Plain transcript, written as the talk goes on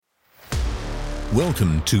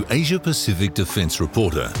Welcome to Asia Pacific Defence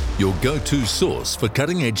Reporter, your go-to source for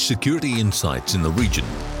cutting-edge security insights in the region.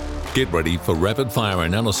 Get ready for rapid-fire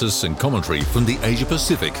analysis and commentary from the Asia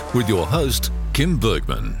Pacific with your host, Kim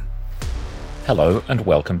Bergman. Hello and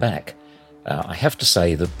welcome back. I have to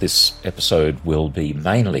say that this episode will be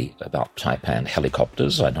mainly about Taipan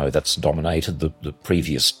helicopters. I know that's dominated the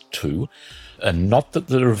previous two. And not that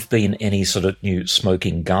there have been any sort of new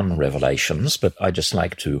smoking gun revelations, but I just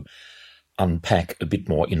like to unpack a bit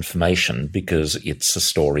more information because it's a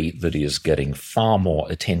story that is getting far more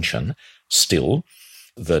attention still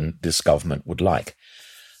than this government would like.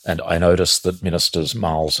 And I notice that Ministers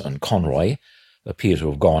Miles and Conroy appear to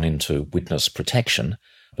have gone into witness protection,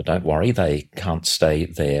 but don't worry, they can't stay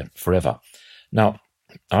there forever. Now,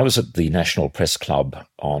 I was at the National Press Club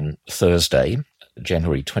on Thursday,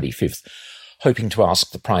 January 25th, hoping to ask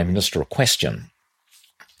the Prime Minister a question.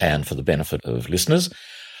 And for the benefit of listeners,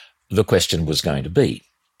 the question was going to be,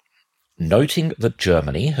 noting that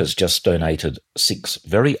Germany has just donated 6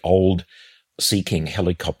 very old Sea King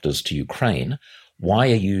helicopters to Ukraine, why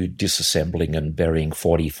are you disassembling and burying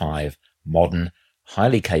 45 modern,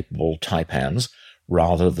 highly capable Taipans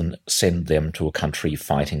rather than send them to a country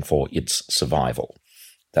fighting for its survival?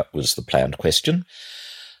 That was the planned question.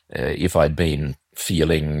 If I'd been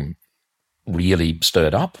feeling really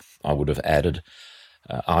stirred up, I would have added,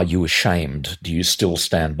 are you ashamed? Do you still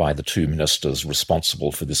stand by the 2 ministers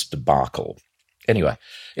responsible for this debacle? Anyway,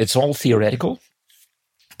 it's all theoretical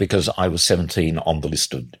because I was 17 on the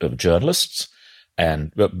list of journalists.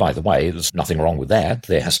 And by the way, there's nothing wrong with that.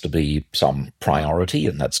 There has to be some priority,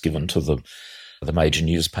 and that's given to the major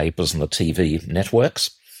newspapers and the TV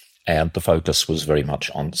networks. And the focus was very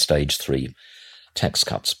much on stage 3 tax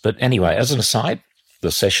cuts. But anyway, as an aside,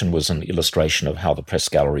 the session was an illustration of how the press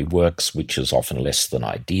gallery works, which is often less than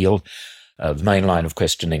ideal. The main line of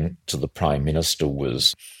questioning to the Prime Minister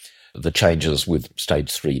was the changes with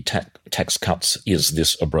stage 3 tax cuts. Is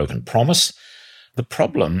this a broken promise? The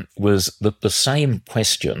problem was that the same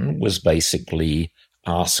question was basically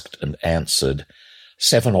asked and answered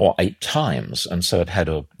 7 or 8 times, and so it had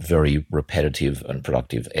a very repetitive and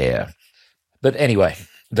productive air. But anyway,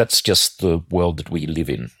 that's just the world that we live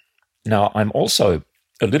in. Now, I'm also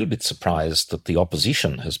a little bit surprised that the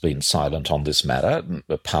opposition has been silent on this matter,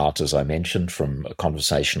 apart, as I mentioned, from a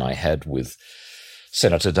conversation I had with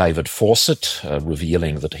Senator David Fawcett,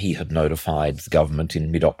 revealing that he had notified the government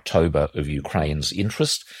in mid-October of Ukraine's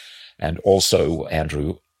interest, and also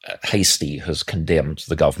Andrew Hastie has condemned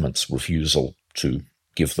the government's refusal to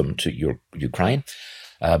give them to Ukraine.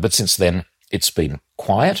 But since then, it's been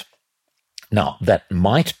quiet. Now, that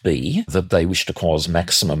might be that they wish to cause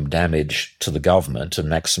maximum damage to the government and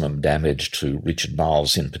maximum damage to Richard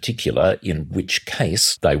Marles in particular, in which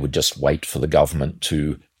case they would just wait for the government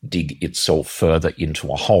to dig itself further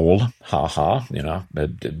into a hole,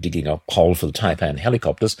 digging a hole for the Taipan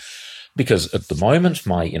helicopters, because at the moment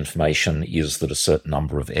my information is that a certain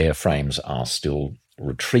number of airframes are still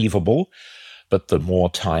retrievable, but the more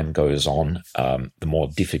time goes on, the more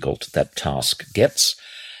difficult that task gets.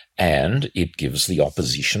 And it gives the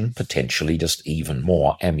opposition potentially just even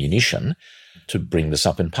more ammunition to bring this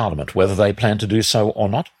up in Parliament. Whether they plan to do so or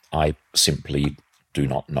not, I simply do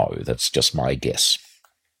not know. That's just my guess.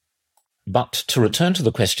 But to return to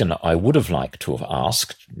the question I would have liked to have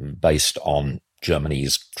asked, based on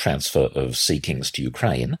Germany's transfer of Sea Kings to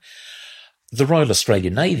Ukraine, the Royal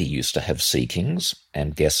Australian Navy used to have Sea Kings,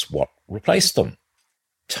 and guess what replaced them?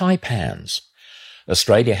 Taipans.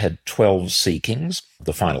 Australia had 12 Sea Kings.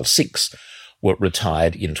 The final 6 were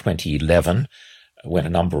retired in 2011 when a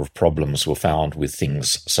number of problems were found with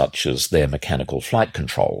things such as their mechanical flight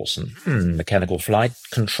controls. And mechanical flight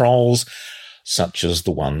controls such as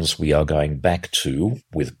the ones we are going back to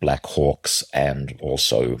with Black Hawks and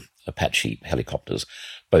also Apache helicopters.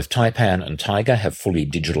 Both Taipan and Tiger have fully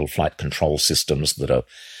digital flight control systems that are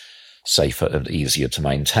safer and easier to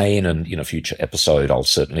maintain, and in a future episode I'll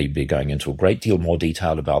certainly be going into a great deal more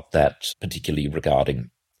detail about that, particularly regarding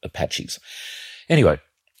Apaches. Anyway,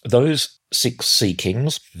 those 6 Sea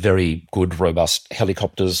Kings, very good, robust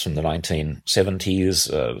helicopters from the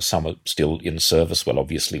 1970s, some are still in service, well,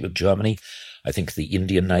 obviously with Germany. I think the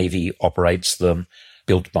Indian Navy operates them,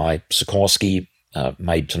 built by Sikorsky,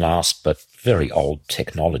 made to last, but very old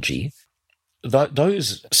technology.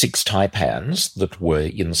 Those 6 Taipans that were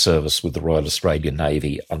in service with the Royal Australian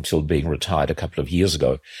Navy until being retired a couple of years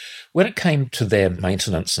ago, when it came to their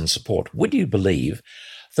maintenance and support, would you believe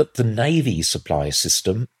that the Navy supply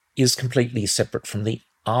system is completely separate from the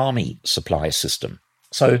Army supply system?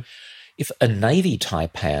 So if a Navy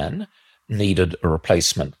Taipan needed a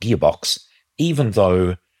replacement gearbox, even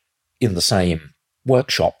though in the same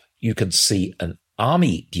workshop, you could see an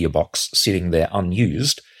Army gearbox sitting there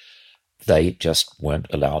unused. They just weren't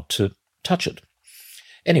allowed to touch it.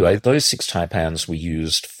 Anyway, those 6 Taipans were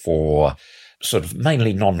used for sort of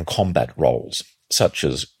mainly non-combat roles, such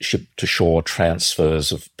as ship-to-shore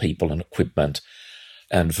transfers of people and equipment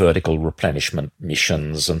and vertical replenishment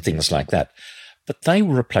missions and things like that. But they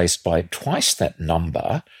were replaced by twice that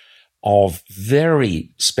number of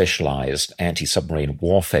very specialized anti-submarine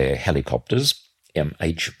warfare helicopters,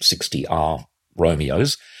 MH-60R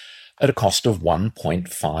Romeos, at a cost of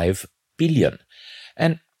 $1.5 billion.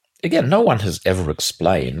 And again, no one has ever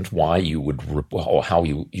explained why you would, or how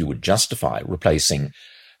you would justify replacing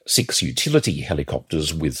 6 utility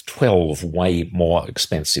helicopters with 12 way more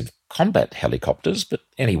expensive combat helicopters. But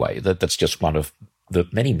anyway, that's just one of the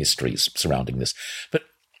many mysteries surrounding this. But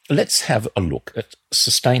let's have a look at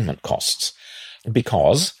sustainment costs,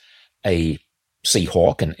 because a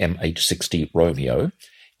Seahawk, an MH-60 Romeo,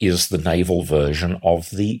 is the naval version of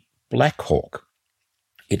the Black Hawk.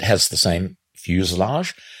 It has the same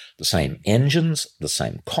fuselage, the same engines, the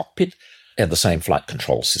same cockpit, and the same flight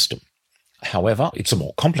control system. However, it's a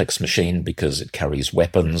more complex machine because it carries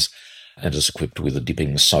weapons and is equipped with a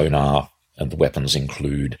dipping sonar, and the weapons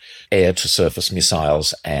include air-to-surface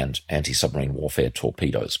missiles and anti-submarine warfare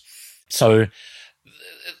torpedoes. So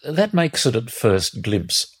that makes it at first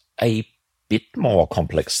glimpse a bit more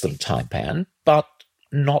complex than Taipan, but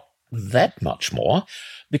not that much more,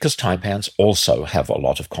 because Taipans also have a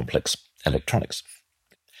lot of complex electronics.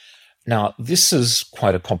 Now, this is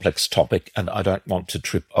quite a complex topic, and I don't want to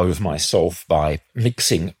trip over myself by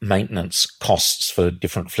mixing maintenance costs for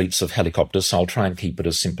different fleets of helicopters, so I'll try and keep it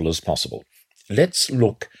as simple as possible. Let's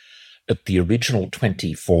look at the original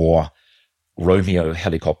 24 Romeo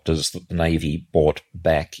helicopters that the Navy bought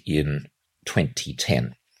back in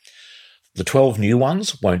 2010. The 12 new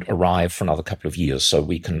ones won't arrive for another couple of years, so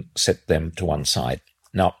we can set them to one side.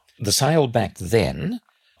 Now, the sale back then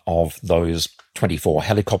of those 24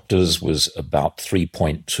 helicopters was about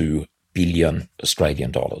 3.2 billion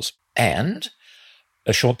Australian dollars. And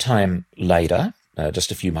a short time later,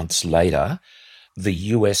 just a few months later, the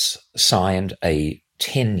US signed a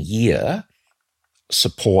 10-year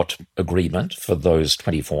support agreement for those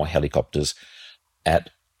 24 helicopters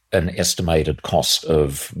at an estimated cost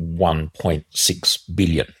of 1.6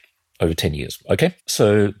 billion over 10 years. Okay,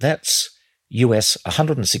 so that's US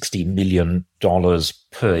 $160 million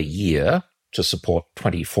per year to support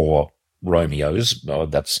 24 Romeos.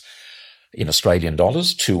 That's in Australian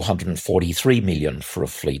dollars, 243 million for a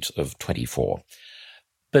fleet of 24.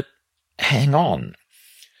 But hang on,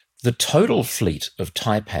 the total fleet of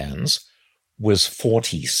Taipans was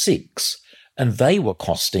 46, and they were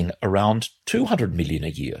costing around 200 million a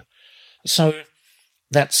year. So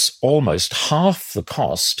that's almost half the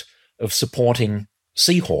cost of supporting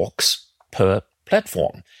Seahawks per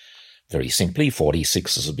platform. Very simply,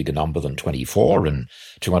 46 is a bigger number than 24, and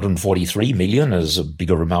 243 million is a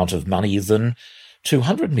bigger amount of money than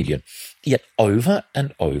 200 million. Yet over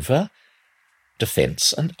and over,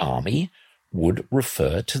 Defence and Army would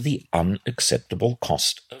refer to the unacceptable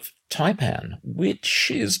cost of Taipan,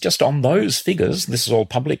 which is just on those figures, this is all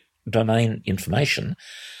public domain information,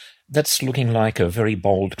 that's looking like a very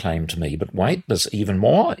bold claim to me. But wait, there's even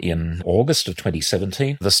more. In August of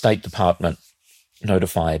 2017, the State Department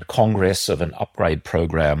notified Congress of an upgrade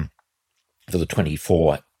program for the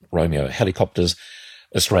 24 Romeo helicopters,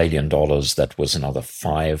 Australian dollars. That was another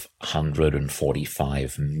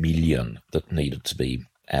 545 million that needed to be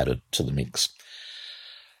added to the mix.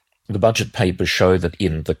 The budget papers show that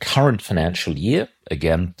in the current financial year,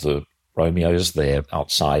 again, the Romeos, they're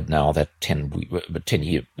outside now, that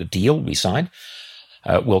 10-year deal we signed,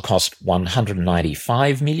 will cost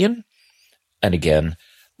 195 million. And again,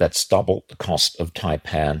 that's double the cost of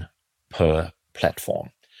Taipan per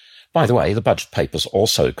platform. By the way, the budget papers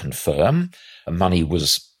also confirm money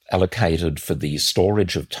was allocated for the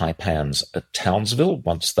storage of Taipans at Townsville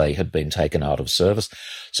once they had been taken out of service.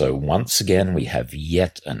 So once again, we have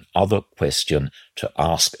yet another question to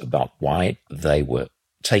ask about why they were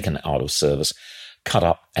taken out of service, cut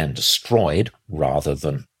up and destroyed rather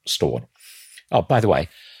than stored. Oh, by the way,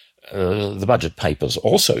 the budget papers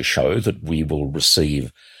also show that we will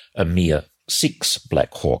receive a mere 6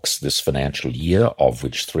 Black Hawks this financial year, of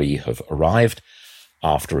which 3 have arrived,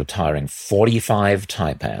 after retiring 45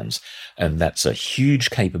 Taipans, and that's a huge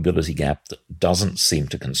capability gap that doesn't seem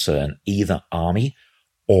to concern either Army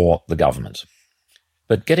or the government.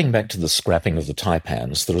 But getting back to the scrapping of the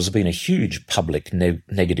Taipans, there has been a huge public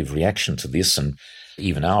negative reaction to this, and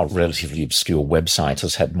even our relatively obscure website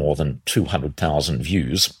has had more than 200,000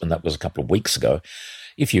 views, and that was a couple of weeks ago.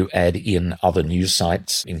 If you add in other news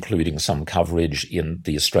sites, including some coverage in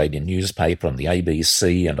the Australian newspaper and the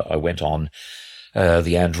ABC, and I went on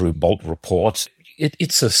the Andrew Bolt report,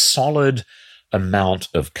 it's a solid amount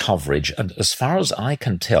of coverage. And as far as I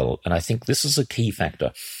can tell, and I think this is a key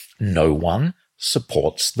factor, no one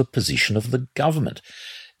supports the position of the government.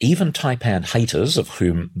 Even Taipan haters, of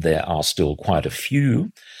whom there are still quite a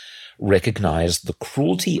few, recognize the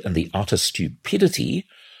cruelty and the utter stupidity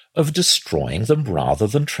of destroying them rather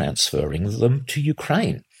than transferring them to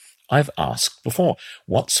Ukraine. I've asked before,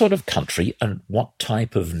 what sort of country and what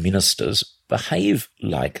type of ministers behave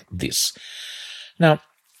like this? Now,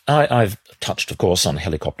 I've touched, of course, on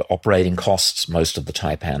helicopter operating costs. Most of the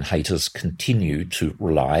Taipan haters continue to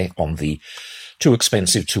rely on the too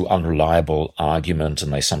expensive, too unreliable argument,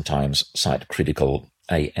 and they sometimes cite critical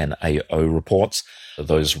ANAO reports.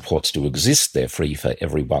 Those reports do exist. They're free for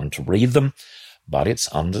everyone to read them. But it's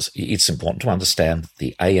important to understand that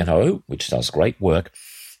the ANO, which does great work,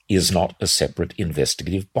 is not a separate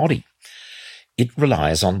investigative body. It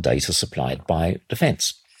relies on data supplied by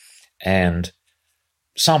Defence. And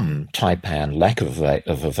some Taipan lack of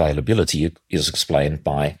availability is explained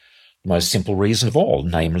by the most simple reason of all,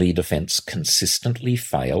 namely Defence consistently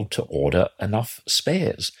failed to order enough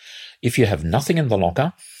spares. If you have nothing in the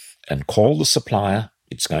locker and call the supplier,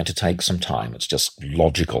 it's going to take some time. It's just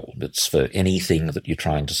logical. It's for anything that you're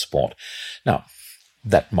trying to support. Now,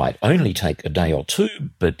 that might only take a day or two,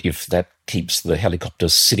 but if that keeps the helicopter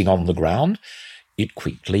sitting on the ground, it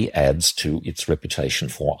quickly adds to its reputation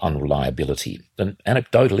for unreliability. And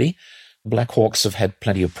anecdotally, Black Hawks have had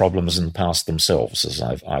plenty of problems in the past themselves, as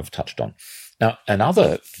I've touched on. Now,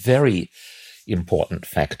 another very important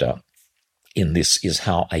factor in this is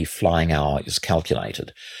how a flying hour is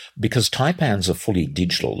calculated. Because Taipans are fully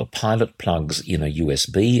digital, the pilot plugs in a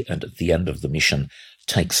USB and at the end of the mission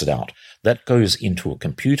takes it out. That goes into a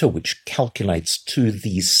computer which calculates to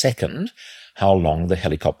the second how long the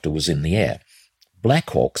helicopter was in the air.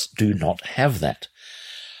 Black Hawks do not have that.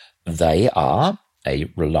 They are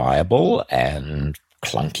a reliable and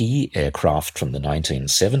clunky aircraft from the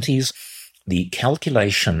 1970s. The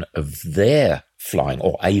calculation of their flying,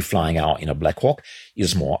 or a flying hour in a Black Hawk,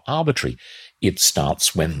 is more arbitrary. It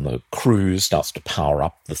starts when the crew starts to power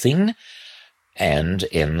up the thing and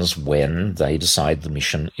ends when they decide the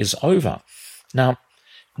mission is over. Now,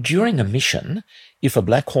 during a mission, if a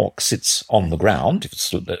Black Hawk sits on the ground, if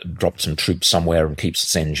it's dropped some troops somewhere and keeps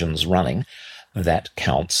its engines running, that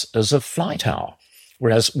counts as a flight hour.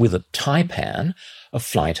 Whereas with a Taipan, a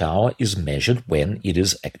flight hour is measured when it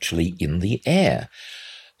is actually in the air.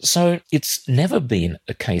 So it's never been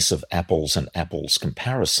a case of apples and apples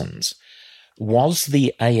comparisons. Was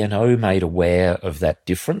the ANO made aware of that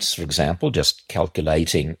difference? For example, just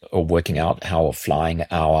calculating or working out how a flying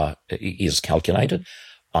hour is calculated?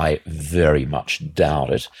 I very much doubt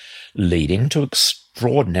it, leading to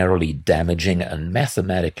extraordinarily damaging and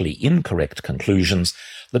mathematically incorrect conclusions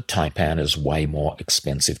that Taipan is way more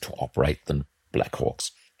expensive to operate than Black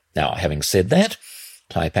Hawks. Now, having said that,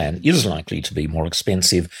 Taipan is likely to be more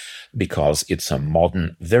expensive because it's a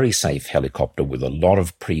modern, very safe helicopter with a lot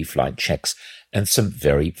of pre-flight checks and some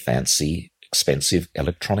very fancy, expensive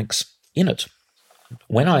electronics in it.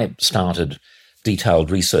 When I started detailed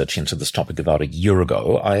research into this topic about a year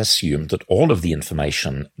ago, I assumed that all of the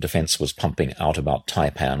information Defence was pumping out about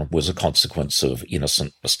Taipan was a consequence of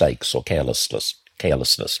innocent mistakes or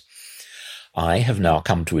carelessness. I have now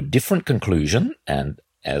come to a different conclusion, and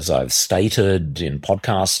as I've stated in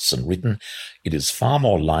podcasts and written, it is far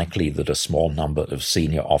more likely that a small number of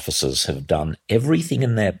senior officers have done everything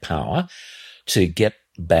in their power to get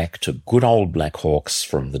back to good old Black Hawks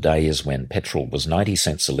from the days when petrol was 90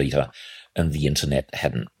 cents a litre and the internet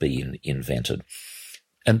hadn't been invented.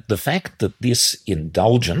 And the fact that this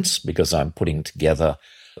indulgence, because I'm putting together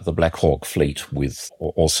the Black Hawk fleet with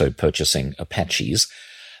also purchasing Apaches,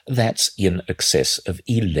 that's in excess of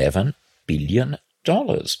 $11 billion,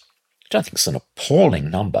 which I think is an appalling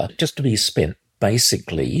number, just to be spent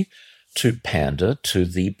basically to pander to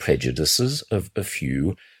the prejudices of a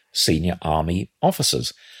few senior Army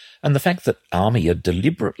officers. And the fact that Army are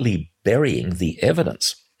deliberately burying the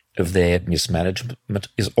evidence of their mismanagement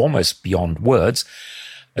is almost beyond words,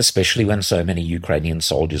 especially when so many Ukrainian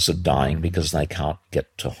soldiers are dying because they can't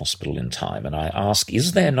get to hospital in time. And I ask,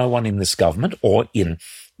 is there no one in this government or in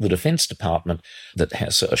the Defence Department that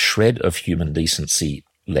has a shred of human decency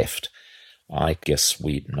left? I guess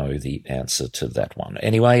we know the answer to that one.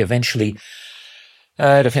 Anyway, eventually,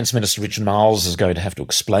 Defence Minister Richard Marles is going to have to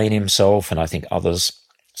explain himself, and I think others,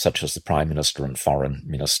 such as the Prime Minister and Foreign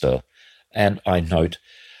Minister. And I note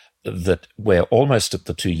that we're almost at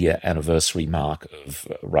the 2-year anniversary mark of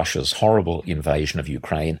Russia's horrible invasion of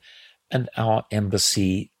Ukraine, and our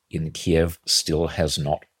embassy in Kiev still has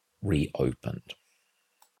not reopened.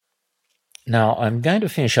 Now, I'm going to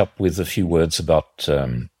finish up with a few words about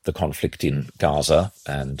the conflict in Gaza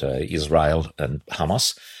and Israel and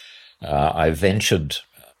Hamas. I ventured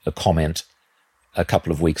a comment a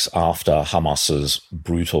couple of weeks after Hamas's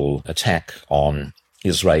brutal attack on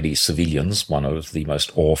Israeli civilians, one of the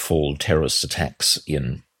most awful terrorist attacks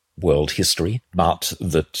in world history, but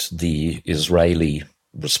that the Israeli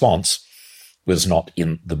response was not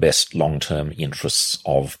in the best long-term interests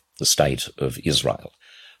of the state of Israel.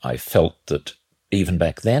 I felt that even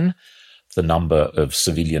back then, the number of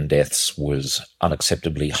civilian deaths was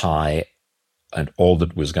unacceptably high, and all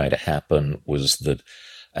that was going to happen was that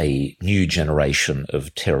a new generation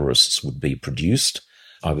of terrorists would be produced.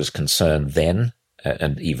 I was concerned then,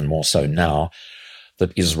 and even more so now,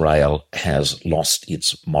 that Israel has lost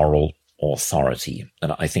its moral authority,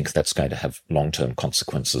 and I think that's going to have long-term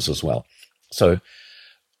consequences as well. So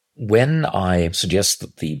when I suggest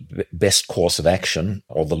that the best course of action,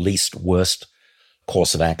 or the least worst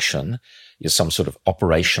course of action, is some sort of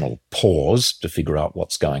operational pause to figure out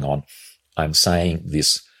what's going on, I'm saying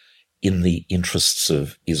this in the interests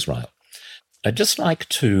of Israel. I'd just like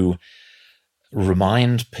to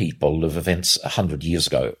remind people of events 100 years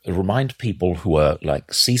ago, remind people who are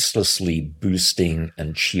like ceaselessly boosting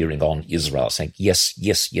and cheering on Israel, saying, yes,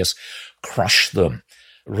 yes, yes, crush them,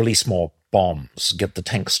 release more bombs, get the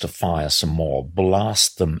tanks to fire some more,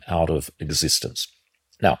 blast them out of existence.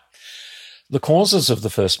 Now, the causes of the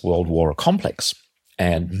First World War are complex,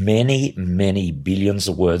 and many, many billions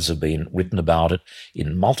of words have been written about it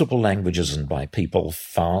in multiple languages and by people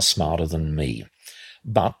far smarter than me.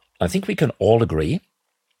 But I think we can all agree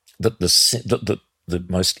that the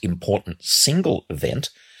most important single event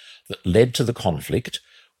that led to the conflict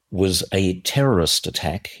was a terrorist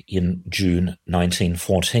attack in June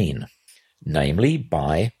 1914, namely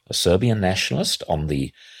by a Serbian nationalist on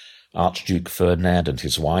the Archduke Ferdinand and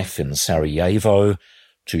his wife in Sarajevo.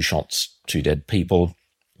 2 shots, 2 dead people.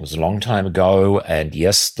 It was a long time ago, and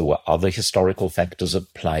yes, there were other historical factors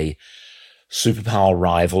at play, superpower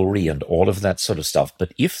rivalry and all of that sort of stuff.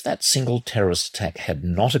 But if that single terrorist attack had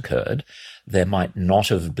not occurred, there might not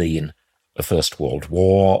have been a First World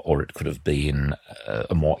War, or it could have been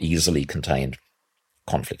a more easily contained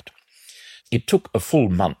conflict. It took a full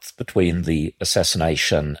month between the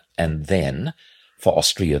assassination and then for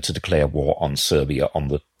Austria to declare war on Serbia on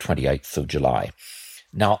the 28th of July.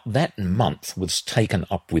 Now, that month was taken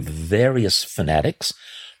up with various fanatics,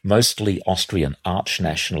 mostly Austrian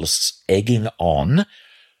arch-nationalists, egging on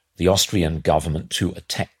the Austrian government to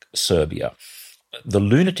attack Serbia. The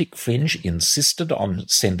lunatic fringe insisted on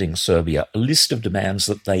sending Serbia a list of demands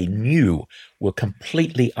that they knew were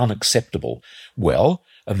completely unacceptable. Well,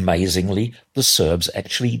 amazingly, the Serbs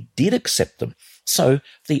actually did accept them. So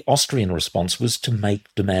the Austrian response was to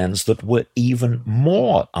make demands that were even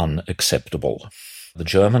more unacceptable. The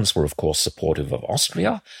Germans were, of course, supportive of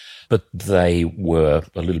Austria, but they were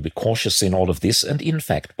a little bit cautious in all of this, and in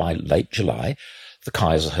fact, by late July, the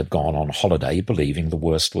Kaiser had gone on holiday believing the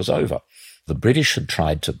worst was over. The British had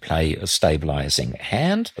tried to play a stabilizing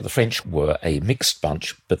hand. The French were a mixed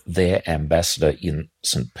bunch, but their ambassador in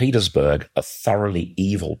St. Petersburg, a thoroughly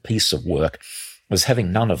evil piece of work, was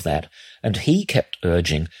having none of that, and he kept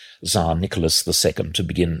urging Tsar Nicholas II to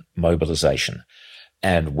begin mobilization.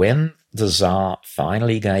 And when the Tsar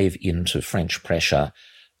finally gave in to French pressure,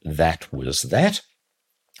 that was that.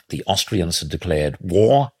 The Austrians had declared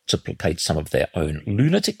war to placate some of their own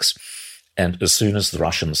lunatics, and as soon as the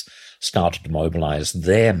Russians started to mobilize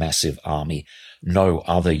their massive army, no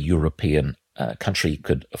other European country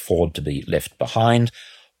could afford to be left behind.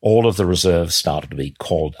 All of the reserves started to be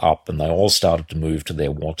called up, and they all started to move to their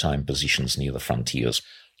wartime positions near the frontiers.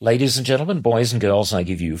 Ladies and gentlemen, boys and girls, I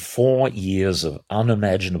give you 4 years of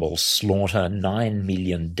unimaginable slaughter, 9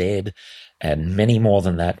 million dead, and many more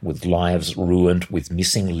than that, with lives ruined, with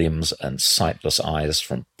missing limbs and sightless eyes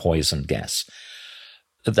from poison gas.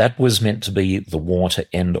 That was meant to be the war to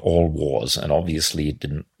end all wars, and obviously it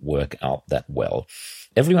didn't work out that well.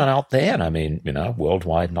 Everyone out there, and I mean,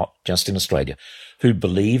 worldwide, not just in Australia, who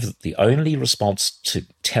believe that the only response to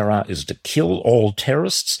terror is to kill all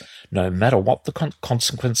terrorists, no matter what the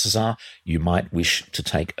consequences are, you might wish to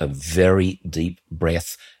take a very deep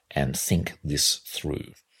breath and think this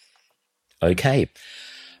through. Okay,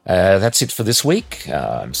 that's it for this week.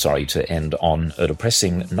 I'm sorry to end on a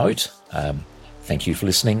depressing note. Thank you for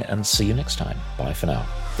listening, and see you next time. Bye for now.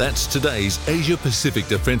 That's today's Asia Pacific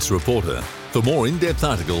Defence Reporter. For more in-depth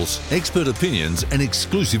articles, expert opinions and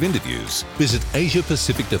exclusive interviews, visit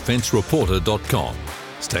AsiaPacificDefenceReporter.com.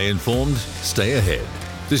 Stay informed, stay ahead.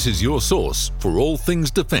 This is your source for all things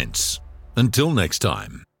defence. Until next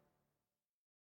time.